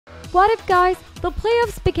What if, guys? The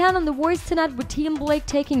playoffs began on The Voice tonight with Team Blake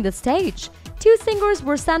taking the stage. 2 singers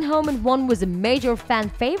were sent home and one was a major fan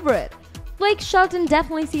favorite. Blake Shelton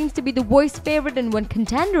definitely seems to be The Voice favorite, and when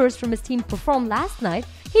contenders from his team performed last night,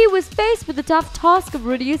 he was faced with the tough task of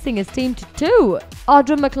reducing his team to 2.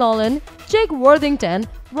 Audra McLaughlin, Jake Worthington,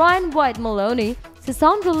 Ryan White Maloney,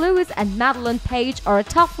 Cassandra Lewis and Madeline Page are a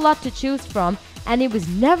tough lot to choose from, and it was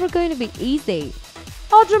never going to be easy.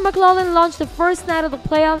 Audra McLaughlin launched the first night of the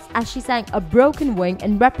playoffs as she sang A Broken Wing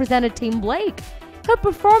and represented Team Blake. Her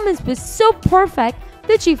performance was so perfect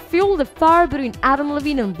that she fueled the fire between Adam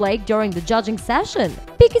Levine and Blake during the judging session.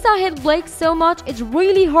 Because I hate Blake so much, it's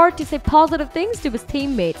really hard to say positive things to his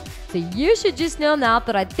teammates, so you should just know now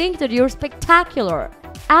that I think that you're spectacular.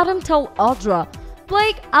 Adam told Audra,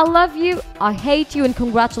 "Blake, I love you, I hate you, and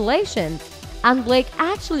congratulations." And Blake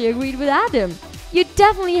actually agreed with Adam. "You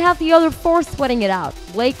definitely have the other 4 sweating it out,"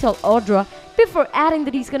 Blake told Audra, before adding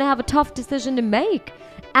that he's gonna have a tough decision to make.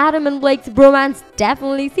 Adam and Blake's bromance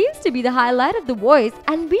definitely seems to be the highlight of The Voice,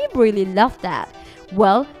 and we really love that.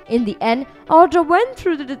 Well, in the end, Audra went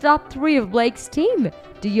through to the top 3 of Blake's team.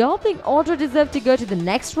 Do y'all think Audra deserved to go to the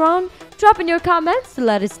next round? Drop in your comments to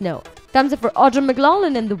let us know. Thumbs up for Audra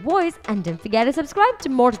McLaughlin and The Voice, and don't forget to subscribe to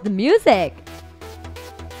More to the Music.